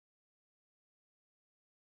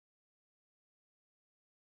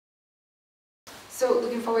So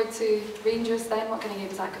looking forward to Rangers then, what kind of game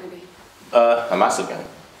is that going to be? A massive game.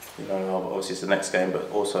 You know, obviously it's the next game, but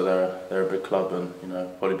also they're a big club, and you know,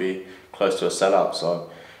 probably be close to a sellout.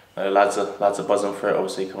 So lads are buzzing for it.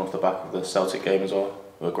 Obviously, come off the back of the Celtic game as well,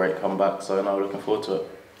 with a great comeback. So no, we're looking forward to it.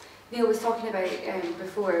 Neil was talking about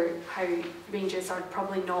before how Rangers are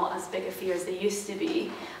probably not as big a fear as they used to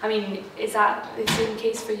be. I mean, is that the same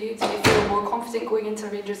case for you? Do you feel more confident going into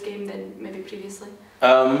a Rangers game than maybe previously?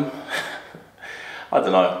 I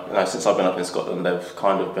don't know. You know, since I've been up in Scotland, they've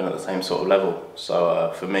kind of been at the same sort of level.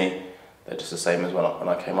 So for me, they're just the same as when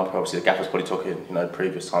I came up. Obviously, the Gaffer's probably talking, you know,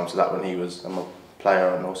 previous times to that when he was a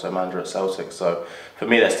player and also manager at Celtic. So for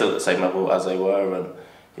me, they're still at the same level as they were, and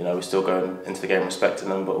you know, we're still going into the game respecting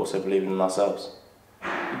them, but also believing in ourselves.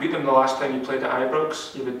 You beat them the last time you played at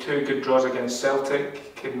Ibrox. You had 2 good draws against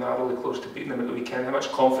Celtic, came narrowly close to beating them at the weekend. How much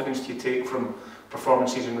confidence do you take from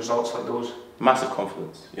performances and results like those? Massive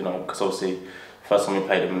confidence, you know, because obviously first time we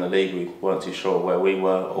played them in the league, we weren't too sure where we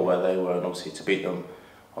were or where they were, and obviously to beat them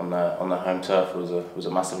on their home turf was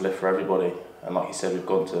a massive lift for everybody. And like you said, we've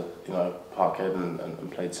gone to, you know, Parkhead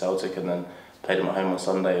and played Celtic, and then played them at home on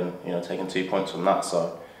Sunday, and you know, taken 2 points from that.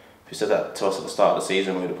 So if you said that to us at the start of the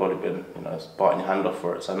season, we'd have probably been, you know, biting your hand off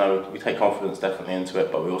for it. So no, we take confidence definitely into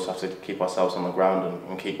it, but we also have to keep ourselves on the ground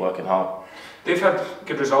and keep working hard. They've had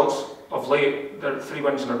good results of late. They're 3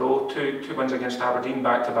 wins in a row, two wins against Aberdeen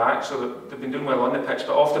back to back, so they've been doing well on the pitch.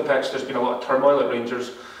 But off the pitch, there's been a lot of turmoil at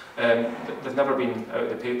Rangers. They've never been out of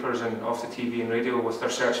the papers and off the TV and radio with their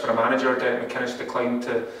search for a manager. Derek McInnes declined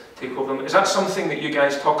to take over them. Is that something that you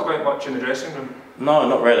guys talk about much in the dressing room? No,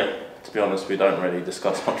 not really. To be honest, we don't really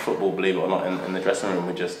discuss much football, believe it or not, in the dressing room.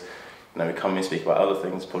 We just, you know, we come and speak about other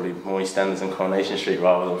things, probably more EastEnders and Coronation Street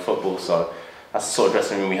rather than football. So that's the sort of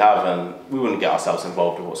dressing room we have, and we wouldn't get ourselves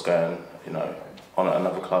involved with what's going, you know, on at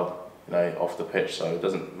another club, you know, off the pitch. So it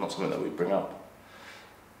not something that we bring up.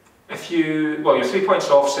 You're 3 points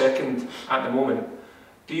off second at the moment.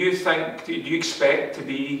 Do you expect to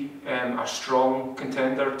be a strong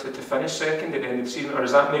contender to finish second at the end of the season, or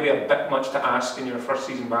is that maybe a bit much to ask in your first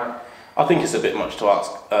season back? I think it's a bit much to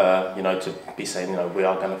ask, you know, to be saying, you know, we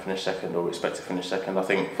are going to finish second or we expect to finish second. I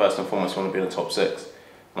think first and foremost we want to be in the top 6.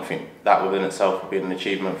 And I think that within itself would be an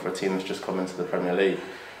achievement for a team that's just come into the Premier League.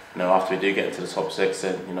 You know, after we do get into the top 6,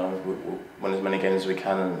 then, you know, we'll win as many games as we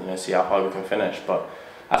can and, you know, see how high we can finish. But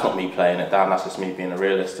that's not me playing it down, that's just me being a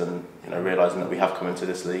realist and, you know, realising that we have come into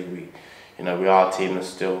this league. We are a team that's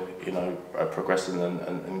still, you know, progressing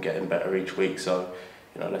and getting better each week. So,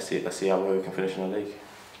 you know, let's see how well we can finish in the league.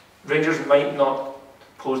 Rangers might not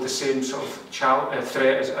pose the same sort of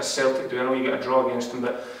threat as Celtic do. I know you get a draw against them,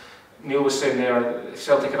 but Neil was saying there,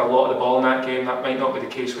 Celtic had a lot of the ball in that game. That might not be the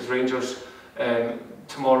case with Rangers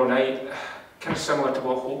tomorrow night. Kind of similar to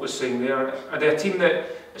what Hope was saying there. Are they a team that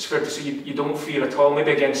it's fair to say you don't fear at all?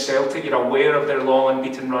 Maybe against Celtic, you're aware of their long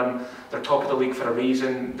unbeaten run. They're top of the league for a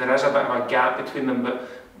reason. There is a bit of a gap between them, but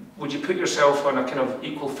would you put yourself on a kind of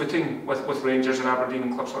equal footing with Rangers and Aberdeen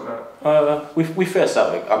and clubs like that? We fear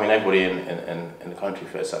Celtic. I mean, everybody in the country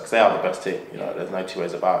fears Celtic, because they are the best team. You know, there's no two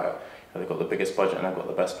ways about it. You know, they've got the biggest budget and they've got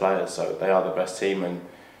the best players, so they are the best team, and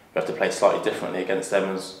we have to play slightly differently against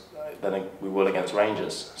them than we will against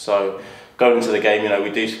Rangers. So going into the game, you know,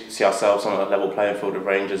 we do see ourselves on a level playing field with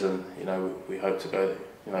Rangers, and you know, we hope to go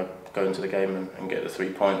into the game and get the 3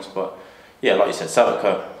 points. But yeah, like you said, Celtic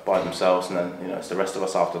are by themselves, and then, you know, it's the rest of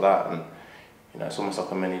us after that, and you know, it's almost like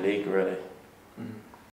a mini league really. Mm-hmm.